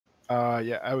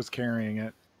Yeah, I was carrying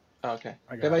it. Oh, okay.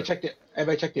 I got Everybody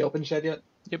it. check the open shed yet?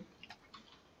 Yep.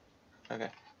 Okay.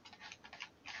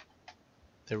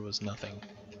 There was nothing.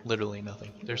 Literally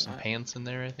nothing. There's some Alright. pants in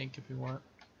there, I think, if you want.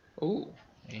 Ooh.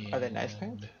 And, Are they nice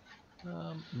pants?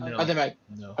 No. Are they my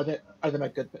No. are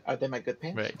they my good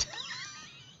pants? Right.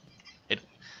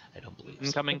 I don't believe so.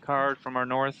 Incoming card from our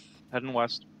north, heading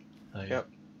west. Oh, yeah. Yep.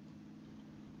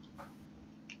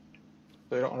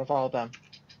 So we don't want to follow them.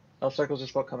 No circles are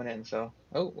still coming in, so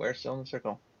we're still in the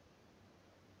circle.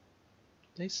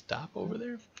 They stop over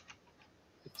there?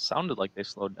 It sounded like they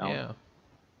slowed down. Yeah.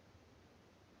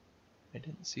 I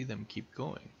didn't see them keep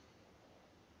going.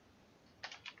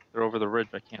 They're over the ridge.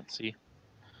 I can't see.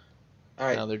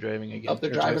 Alright. Now they're driving again. Oh, they're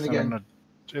driving again.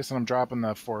 Jason, I'm dropping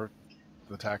the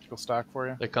tactical stock for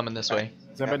you. They're coming this way.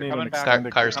 Does anybody need an coming back.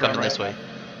 extended Car's coming coming this way.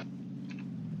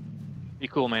 Be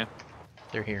cool, man.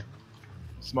 They're here.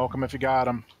 Smoke them if you got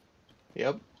them.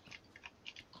 Yep.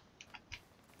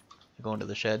 They're going to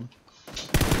the shed.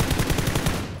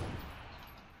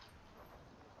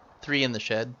 3 in the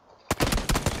shed.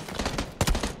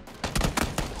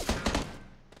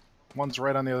 One's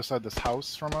right on the other side of this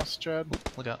house from us, Chad.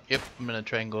 Look out. Yep, I'm gonna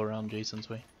try and go around Jason's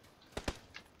way.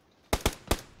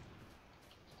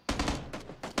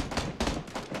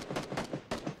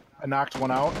 I knocked one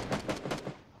out.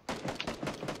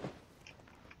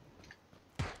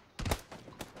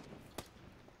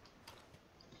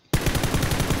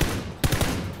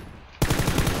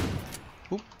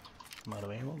 Oop. I'm out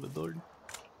of ammo, good lord.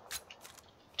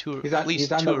 He's At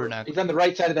least two are knocked. He's on the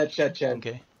right side of that shed, Chad.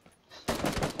 Okay.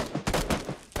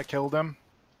 I killed him.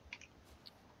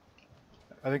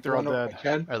 I think they're all dead.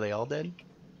 Chad? Are they all dead?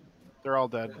 They're all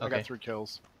dead. I Okay. got 3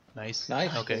 kills. Nice.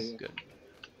 Nice. Okay, good.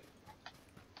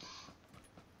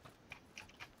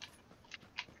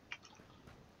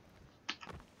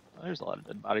 Oh, there's a lot of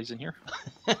dead bodies in here.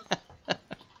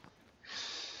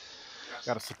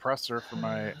 Got a suppressor for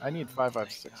my. I need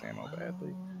 5.56 ammo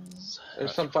badly.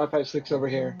 There's some 5.56 over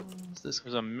here. This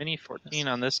There's a Mini 14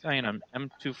 on this guy and an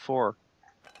M24.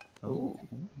 Ooh.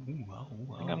 I think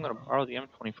I'm gonna borrow the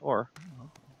M24.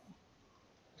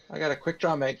 I got a quick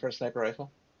draw mag for a sniper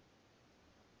rifle.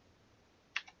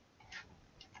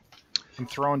 I'm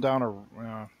throwing down a.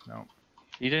 No.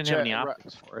 You didn't have any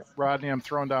optics for it. Rodney, I'm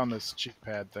throwing down this cheek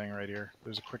pad thing right here.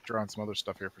 There's a quick draw and some other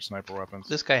stuff here for sniper weapons.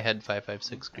 This guy had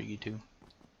 5.56 Kriegi too.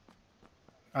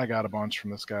 I got a bunch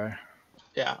from this guy.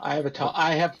 Yeah, I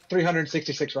have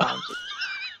 366 rounds.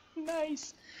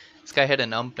 Nice. This guy had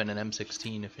an UMP and an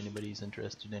M16 if anybody's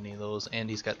interested in any of those, and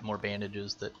he's got more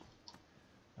bandages that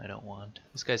I don't want.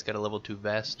 This guy's got a level 2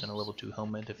 vest and a level 2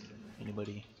 helmet if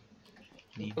anybody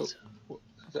needs.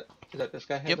 Is that this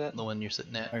guy? Has Yep, that? the one you're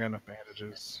sitting at. I got enough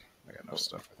bandages. I got enough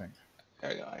stuff, I think.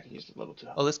 There you go. I used a little too.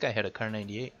 Oh, this guy had a Car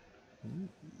 98.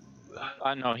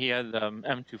 No, he had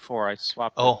M24. I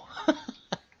swapped. Oh.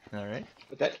 All right.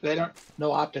 But they don't.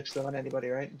 No optics though on anybody,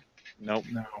 right? Nope.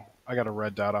 No, I got a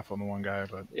red dot off on the one guy,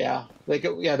 but Yeah. There's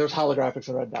holographics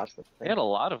and red dots. But They had a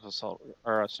lot of assault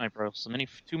or sniper rifles.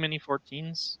 Two Mini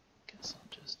 14s. Guess I'll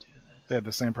just do that. they had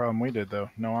the same problem we did, though.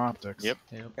 No optics. Yep.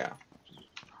 Yep. Yeah.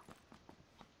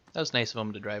 That was nice of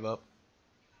him to drive up.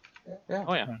 Yeah.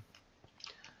 Oh yeah.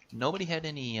 Nobody had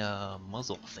any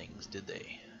muzzle things, did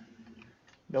they?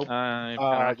 Nope.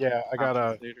 Yeah, I got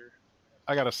a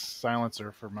later.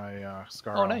 silencer for my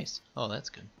Scar. Oh, nice. Oh, that's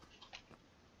good.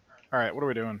 All right, what are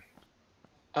we doing?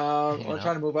 We're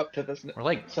trying to move up to this We're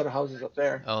like, set of houses up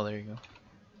there. oh, there you go.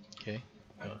 Okay.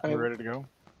 I We mean, ready to go?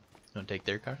 Want to take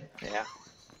their car? Yeah.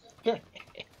 Sure.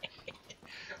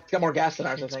 It's got more gas than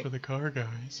ours, I think. the car,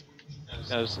 guys.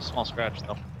 That was a small scratch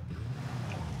though.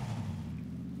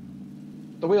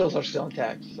 The wheels are still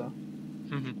intact, so.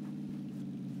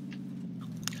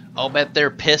 I'll bet they're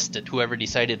pissed at whoever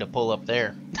decided to pull up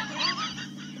there.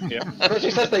 Yeah.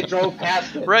 Especially since they drove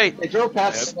past it. Right. They drove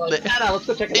past it. Like, no, let's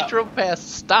go check it They out. drove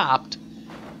past, stopped,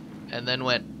 and then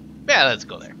went, yeah, let's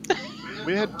go there.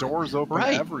 We had doors open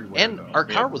Right. everywhere. And though. our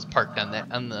car was parked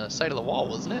on the side of the wall,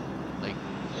 wasn't it? Like,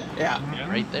 Yeah.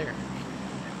 right there.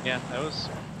 Yeah, that was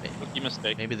a rookie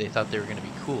mistake. Maybe they thought they were going to be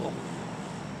cool.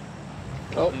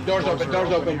 Oh, doors open. are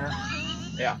Doors open. here.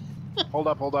 Yeah. Hold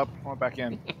up. I want back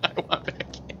in. I want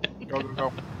back in.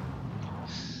 Go.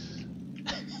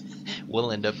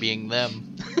 We'll end up being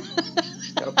them.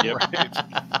 Yep.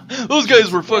 Right. Those guys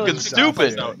were fucking Those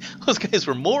stupid. guys. Those guys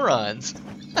were morons.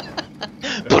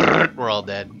 We're all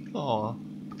dead. Aw.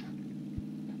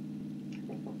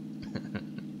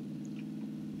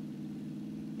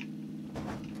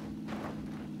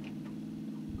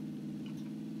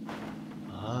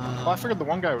 Well, I figured the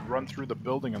one guy would run through the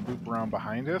building and loop around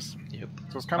behind us, Yep. so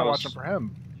I was kind of I was- watching for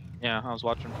him. Yeah, I was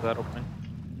watching for that opening.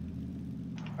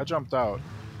 I jumped out.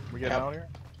 We getting Yep. out here?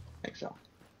 I think so.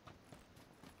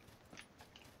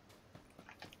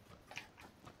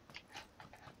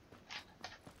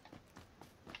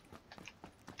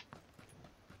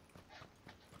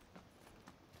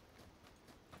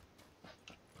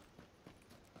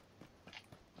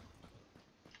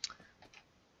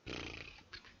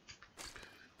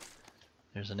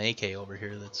 There's an AK over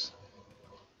here that's...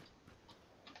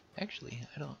 Actually,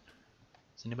 I don't...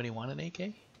 Does anybody want an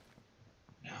AK?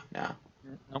 No.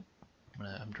 Nope.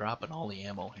 I'm dropping all the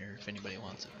ammo here if anybody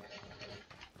wants it.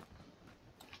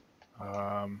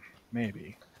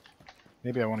 Maybe.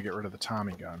 Maybe I want to get rid of the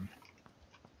Tommy gun.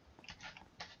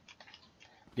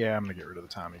 Yeah, I'm gonna get rid of the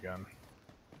Tommy gun.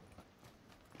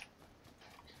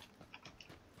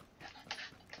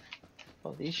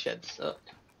 Well, these sheds suck.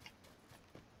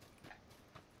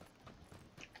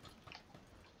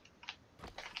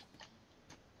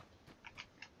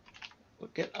 Well,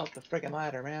 get up the friggin'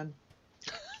 ladder, man.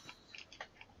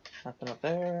 Nothing up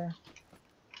there.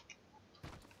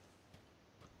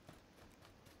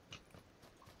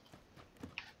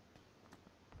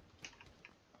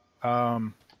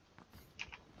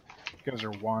 You guys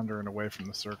are wandering away from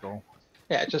the circle.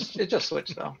 Yeah, it just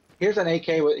switched though. Here's an AK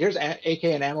with AK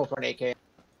and ammo for an AK.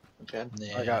 Chad.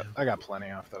 Yeah. I got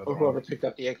plenty off that other Or whoever one. picked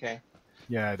up the AK.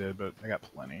 Yeah, I did, but I got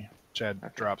plenty. Chad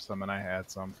Okay. dropped some, and I had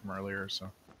some from earlier,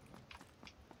 so.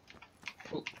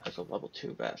 Ooh, that's a level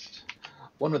 2 vest.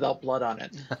 One without blood on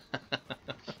it.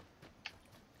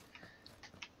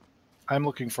 I'm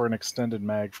looking for an extended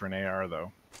mag for an AR,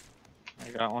 though. I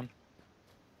got one.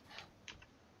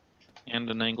 And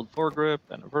an angled foregrip,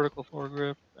 and a vertical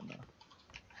foregrip, and a...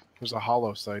 There's a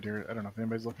hollow sight here. I don't know if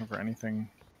anybody's looking for anything.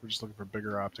 We're just looking for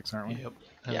bigger optics, aren't we? Yep.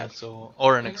 Yeah. So,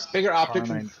 or an Bigger optics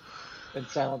Car and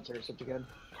silencers would be good.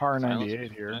 Par Silence 98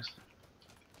 is here. nice.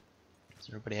 Does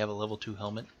everybody have a level 2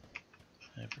 helmet?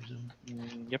 I presume.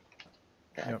 Yep.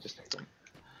 Yeah, Yep. just take them.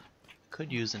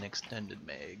 Could use an extended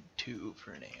mag too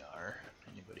for an AR.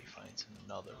 If anybody finds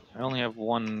another. I only have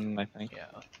one, I think. Yeah,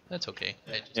 that's okay.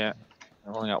 I just, Yeah.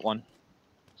 I've only got one.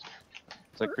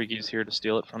 Looks like Creaky's here to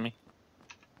steal it from me.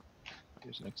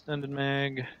 Here's an extended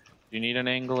mag. Do you need an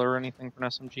angle or anything for an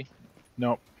SMG?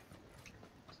 Nope.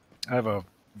 I have a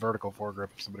vertical foregrip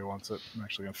if somebody wants it. I'm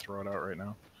actually going to throw it out right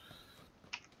now.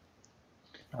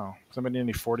 Oh, somebody need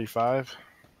any 45?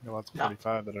 I got lots of No.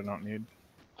 45 that I don't need.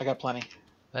 I got plenty.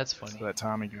 That's funny. For that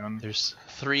Tommy gun. There's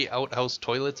 3 outhouse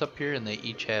toilets up here, and they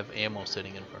each have ammo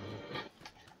sitting in front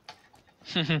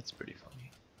of them. It's pretty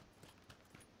funny.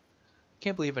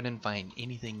 Can't believe I didn't find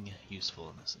anything useful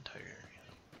in this entire area.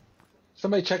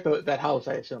 Somebody check that house,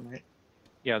 I assume, right?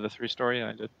 Yeah, the 3-story,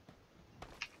 I did.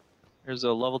 There's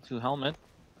a level 2 helmet.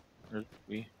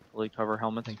 We fully cover I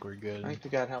helmets. think we're good. I think we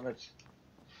got helmets.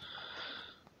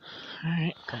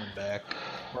 Alright. Coming back.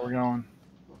 Where are we going?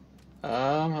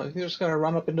 I think we're just gonna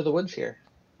run up into the woods here.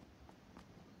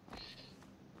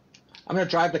 I'm gonna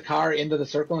drive the car into the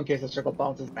circle in case the circle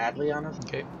bounces badly on us.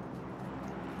 Okay.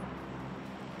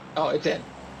 Oh, it's in.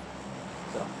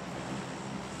 So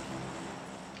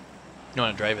You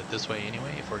want to drive it this way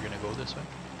anyway, if we're gonna go this way?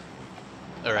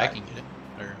 Or I can get it.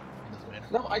 Or it doesn't matter.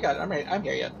 no, I got it. I'm ready. I'm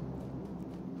here yet.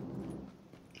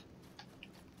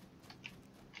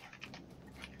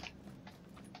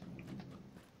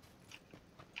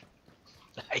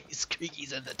 Nice,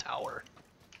 Creaky's in the tower.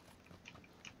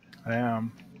 I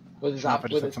am. With his If I just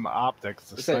with hit his, some optics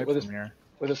to Is that snipe with his- from here.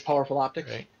 with his powerful optics.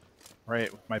 Right.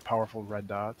 Right, with my powerful red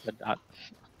dots. The dot.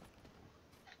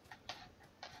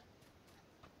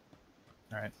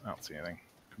 Alright, I don't see anything.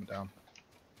 Come down.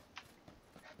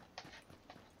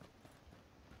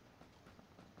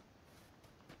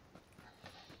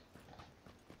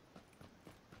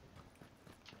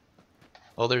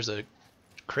 Oh, there's a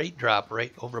crate drop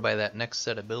right over by that next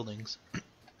set of buildings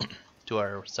to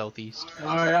our southeast.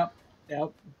 Oh yeah.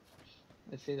 Yep.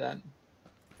 I see that.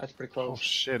 That's pretty Oh close.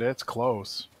 shit, it's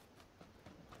close.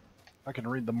 I can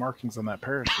read the markings on that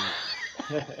parachute.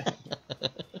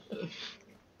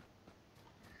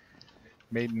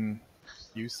 Made in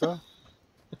USA?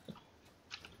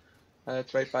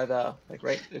 It's right by the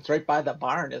It's right by the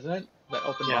barn, isn't it? The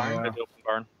open Yeah, barn. Yeah. the open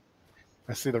barn.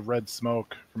 I see the red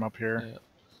smoke from up here. Yeah.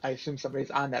 I assume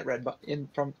somebody's on that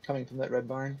coming from that red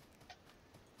barn.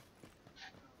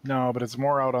 No, but it's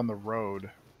more out on the road.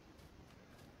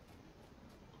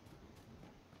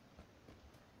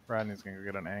 Rodney's gonna go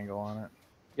get an angle on it.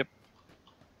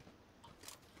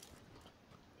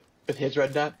 With his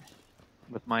red dot.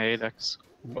 With my 8X.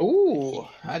 Ooh,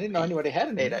 I didn't know anybody had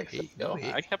an 8X. Hey, Let's go.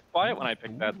 hey. I kept quiet when I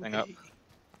picked that thing up.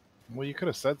 Well, you could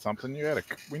have said something. You had a.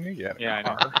 We knew you had a Yeah, I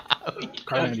know. car.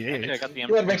 Car Yeah, 98. Yeah, I got the You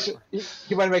want to make sure M24.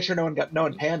 you want to make sure no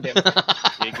one panned him.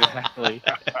 Exactly.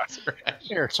 That's right.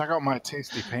 Here, check out my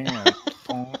tasty pan.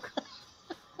 Funk.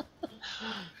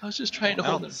 I was just trying to I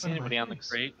hold don't it in see front of my anybody on the face.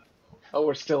 crate, Oh,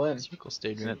 we're still in. Circle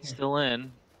stayed and right it's here. still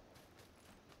in.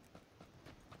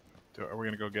 Are we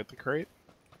gonna go get the crate?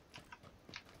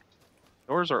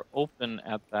 Doors are open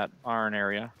at that barn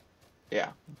area. Yeah.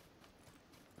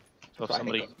 So if So I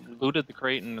somebody think looted the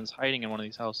crate and is hiding in one of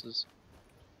these houses,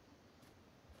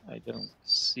 I don't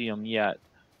see them yet.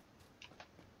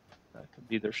 That could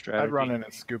be their strategy. I'd run in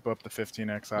and scoop up the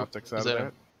 15x optics Was out of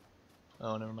that that.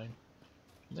 Oh, never mind.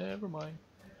 Never mind.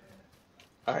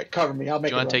 All right, cover me. I'll make.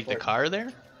 Do you want a to run take the for it. car there?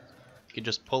 You could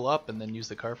just pull up and then use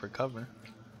the car for cover.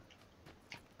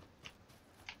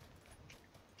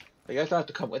 You guys don't have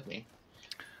to come with me.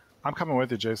 I'm coming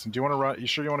with you, Jason. Do you want to run? You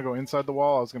sure you want to go inside the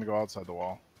wall? I was gonna go outside the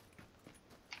wall.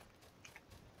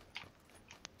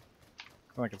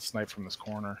 I can snipe from this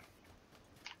corner.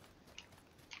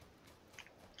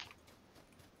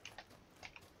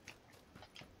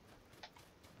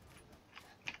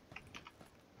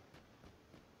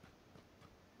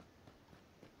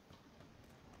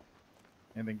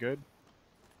 Anything good?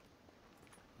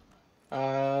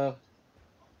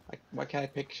 Why can't I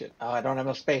pick shit? Oh, I don't have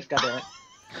enough space. God damn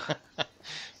it.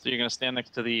 So you're gonna stand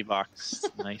next to the E-box.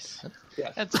 Nice.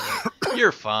 Yeah. That's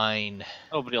You're fine.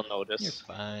 Nobody'll You're notice.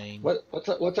 fine. What's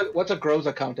a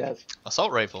Groza count as?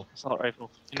 Assault rifle. Assault rifle.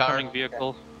 Car. Incoming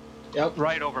vehicle. Yep.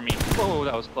 Right over me. Whoa,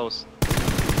 that was close.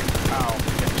 Ow!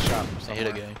 Getting shot from I somewhere. hit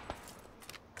a guy.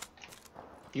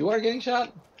 You are getting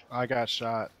shot. I got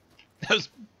shot. That was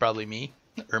probably me.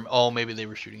 Or oh, maybe they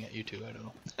were shooting at you too. I don't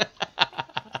know.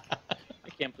 I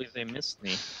can't believe they missed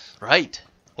me. Right.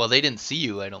 Well, they didn't see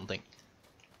you. I don't think.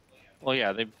 Well,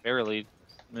 yeah, they barely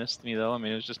missed me though. I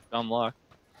mean, it was just dumb luck.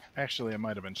 Actually, it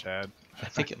might have been Chad. I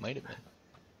think it might have been.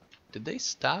 Did they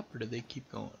stop or did they keep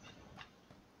going?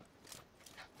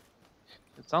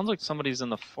 It sounds like somebody's in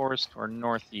the forest or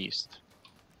northeast.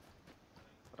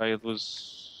 But I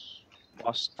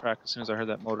lost track as soon as I heard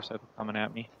that motorcycle coming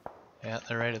at me. Yeah,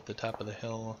 they're right at the top of the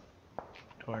hill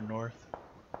to our north.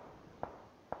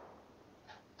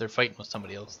 They're fighting with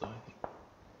somebody else though, I think.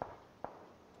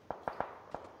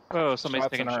 Oh, somebody's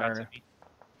Shots taking in our shots area. at me.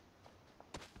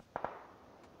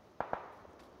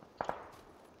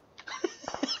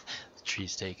 The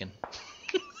tree's taken.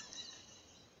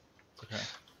 Okay.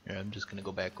 Yeah, I'm just gonna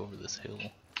go back over this hill.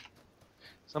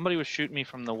 Somebody was shooting me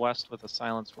from the west with a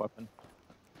silenced weapon.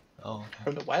 Oh, okay.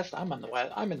 From the west. I'm on the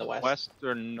west. I'm in the west. West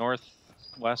or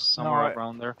northwest, somewhere No,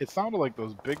 around there. It sounded like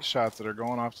those big shots that are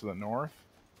going off to the north.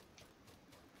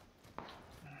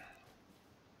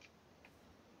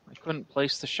 I couldn't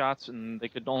place the shots, and they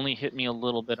could only hit me a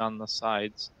little bit on the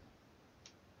sides.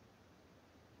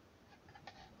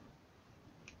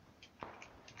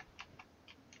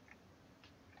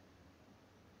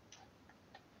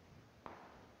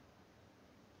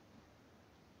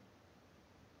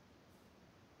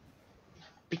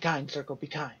 Be kind, Circle. Be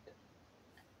kind.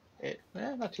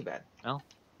 Not too bad. No,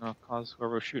 cause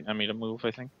whoever was shooting at me to move,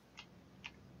 I think.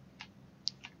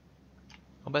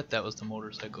 I'll bet that was the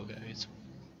motorcycle guys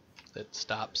that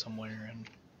stopped somewhere and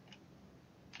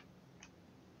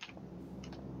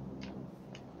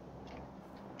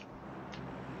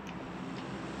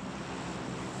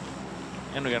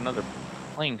And we got another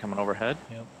plane coming overhead.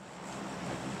 yep.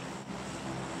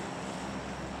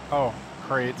 Oh,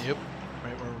 crate. Yep.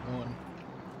 Right where we're going.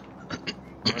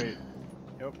 Right.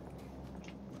 Yep.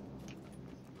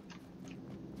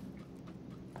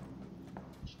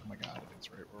 Oh my god,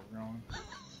 it's right where we're going.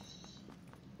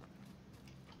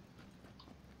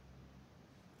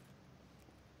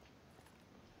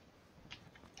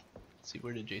 Let's see,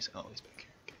 where did Jason? Oh, he's back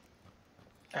here.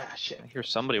 Okay. Ah, shit. I hear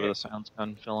somebody with a silence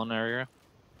gun filling area.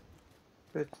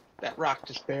 That rock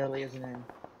just barely isn't in.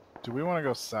 Do we want to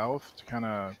go south to kind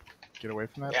of get away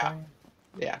from that Yeah. thing?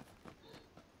 Yeah.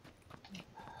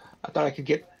 I thought I could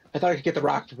get the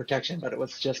rock for protection, but it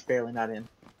was just barely not in.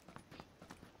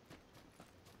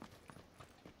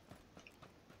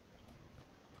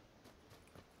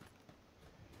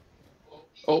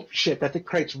 Oh shit! That thing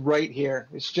crate's right here.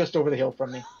 It's just over the hill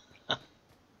from me.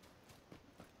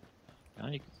 Yeah,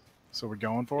 you can So we're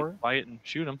going for it? be quiet and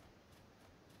shoot them.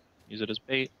 Use it as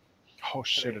bait. Oh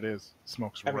shit, it is.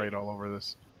 Smoke's I mean- right all over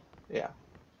this. Yeah.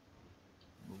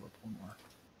 Move up one more.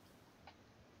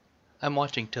 I'm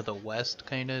watching to the west,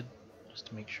 kind of, just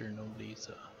to make sure nobody's.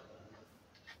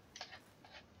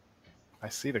 I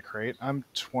see the crate. I'm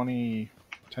 10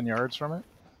 yards from it.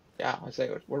 Yeah. I say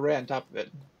we're right on top of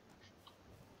it.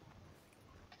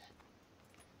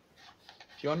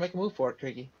 If you want to make a move for it,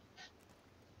 Tricky.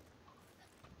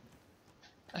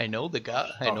 I know the shit.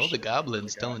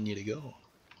 goblin's The guy. telling you to go.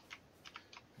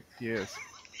 He is.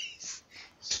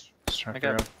 Just trying I to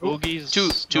figure got out. bogeys. Two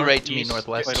right to me, northeast,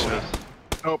 northwest. quite a ways.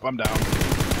 Nope, I'm down.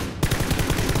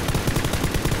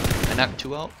 I knocked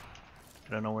 2 out.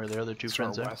 I don't know where the other 2 It's to our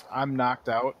friends are. west. I'm knocked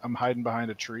out. I'm hiding behind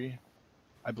a tree.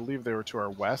 I believe they were to our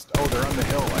west. Oh, they're on the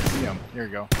hill. I see them. Here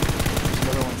you go. There's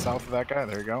another one south of that guy.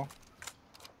 There you go.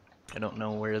 I don't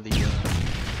know where the.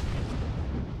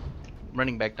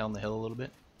 Running back down the hill a little bit.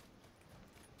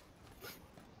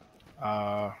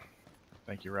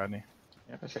 Thank you, Rodney.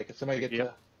 A second, somebody get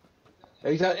Yep. to.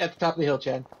 He's at the top of the hill,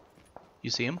 Chad. You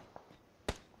see him?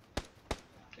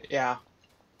 Yeah.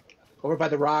 Over by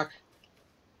the rock.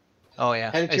 Oh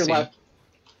yeah, Headed to I your see left.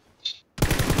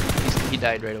 him. He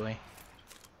died right away.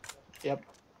 Yep.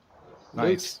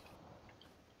 Nice.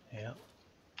 Yeah.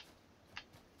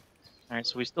 Alright,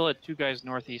 so we still had 2 guys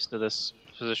northeast of this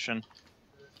position.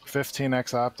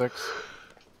 15x optics.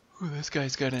 Ooh, this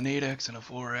guy's got an 8x and a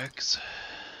 4x.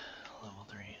 Level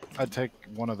 3. I'd take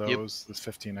one of those. This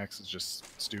 15x is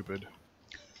just stupid.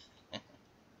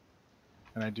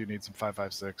 And I do need some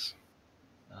 5.56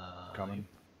 coming.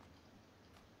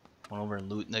 One over in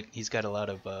loot. He's got a lot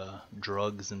of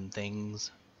drugs and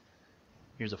things.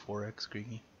 Here's a 4x,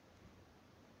 Creaky.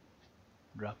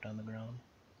 Dropped on the ground.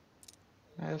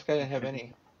 This guy didn't have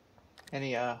any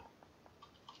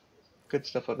good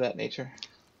stuff of that nature.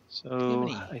 So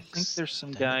any I think there's some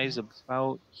extended guys mags?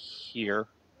 about here.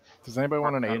 Does anybody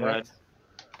want an Marked on 8x? red.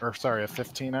 Or sorry, a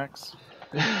 15x?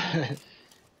 I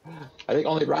think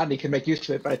only Rodney can make use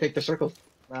of it, but I think the circle.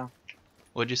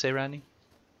 What'd you say, Rodney?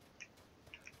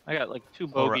 I got like 2 Oh,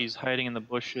 bogeys hiding in the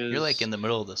bushes. You're like in the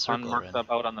middle of the circle. unmarked Rodney.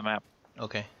 up out on the map.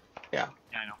 Okay. Yeah.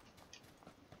 Yeah, I know.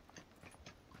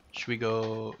 Should we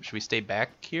go? Should we stay back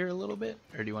here a little bit,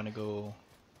 or do you want to go?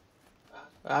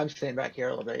 I'm staying back here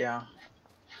a little bit. Yeah.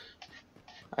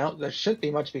 There shouldn't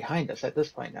be much behind us at this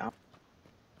point now.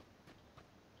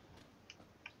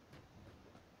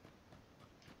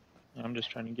 I'm just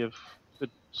trying to give good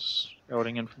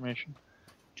scouting information.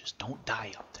 Just don't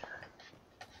die up there.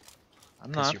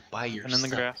 I'm Because not. you're by I'm yourself. in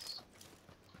the grass.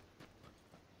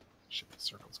 Shit, the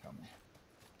circle's coming.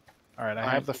 Alright, I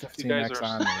Alright, have the so you guys 15x are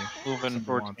on me. Moving Somebody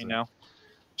towards wants me it. now.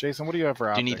 Jason, what do you have for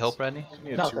Do optics? you need help, Rodney? You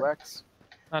need a Nothing. 2x?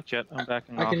 Not yet. I'm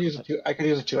backing I off. could use a 2. I could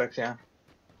use a 2x. Yeah.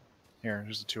 Here,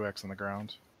 there's a 2x on the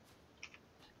ground.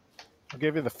 I'll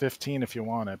give you the 15 if you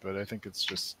want it, but I think it's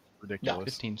just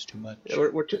ridiculous. 15's too much. Yeah,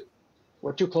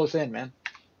 we're too close in, man.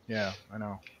 Yeah, I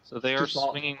know. So they Too are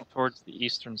small. swinging towards the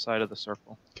eastern side of the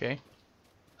circle. Okay.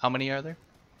 How many are there?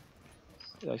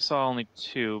 I saw only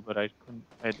 2, but I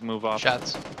had to move off.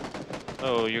 Shots.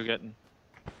 Oh, you're getting.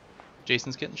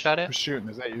 Jason's getting shot at. Who's shooting?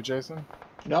 Is that you, Jason?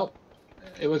 Nope.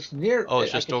 It was near. Oh,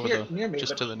 it's I just could over hear the, it near me,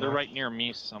 just but to the They're north. right near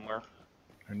me somewhere.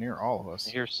 They're near all of I us.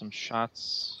 hear some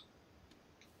shots.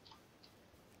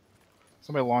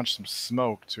 Somebody launched some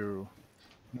smoke to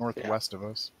northwest of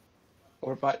us.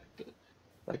 or but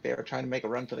like they were trying to make a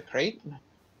run for the crate.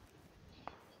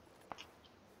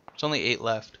 There's only 8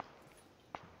 left.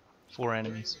 4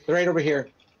 enemies. They're right over here.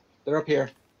 They're up here.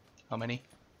 How many?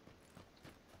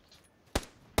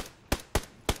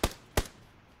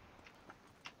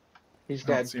 He's I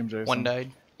don't dead. see him, Jason. 1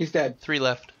 died. He's dead. 3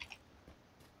 left.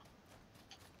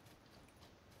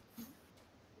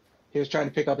 He was trying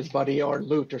to pick up his buddy or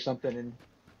loot or something, and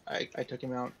I took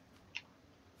him out.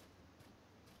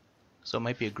 So it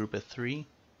might be a group of 3.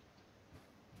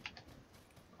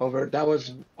 That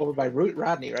was over by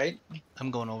Rodney, right?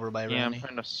 I'm going over by Yeah, I'm Rodney.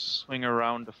 trying to swing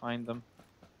around to find them.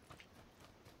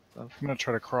 I'm gonna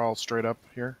try to crawl straight up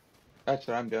here. That's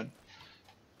what I'm doing.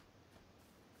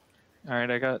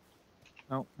 Alright, I got.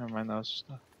 Oh, never mind. That was just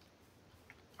a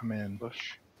I'm in.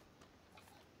 bush.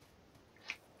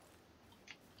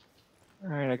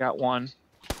 Alright, I got one.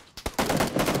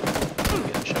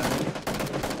 Getting shot.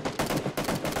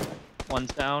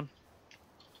 One's down.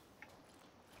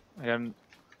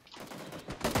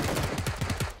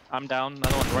 I'm down.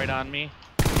 Another one's right on me.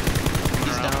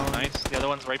 He's Around. down. Nice. The other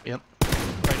one's right. Yep.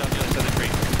 Right on the other side of the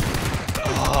crate.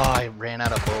 Oh, I ran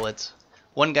out of bullets.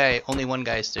 Only one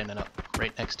guy standing up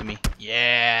right next to me.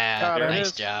 Yeah, Got it.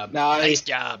 nice job. Nice. Nice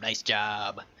job, nice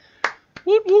job.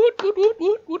 Woot woot woot woot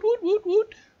woot woot woot woot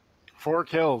woot. 4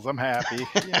 kills. I'm happy.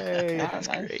 Yay. That's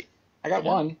Nice. great. I got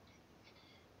one.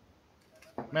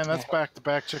 Man, that's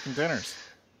back-to-back chicken dinners.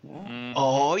 Mm.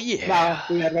 Oh No, yeah.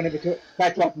 we had one in between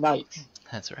back-to-back nights.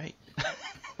 That's right.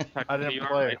 I didn't You are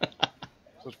play. right.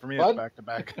 So for me, What? it's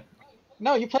back-to-back.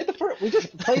 No, you played the first. We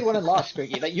just played one and lost,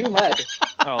 Squiggy. That you led.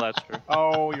 Oh, that's true.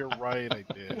 Oh, you're right. I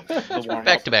did. The warm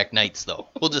Back to back nights though.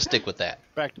 We'll just stick with that.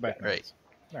 Back-to-back. Right. nights.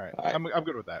 All right. All right. I'm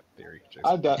good with that theory, Jason.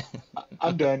 I'm done.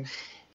 I'm done.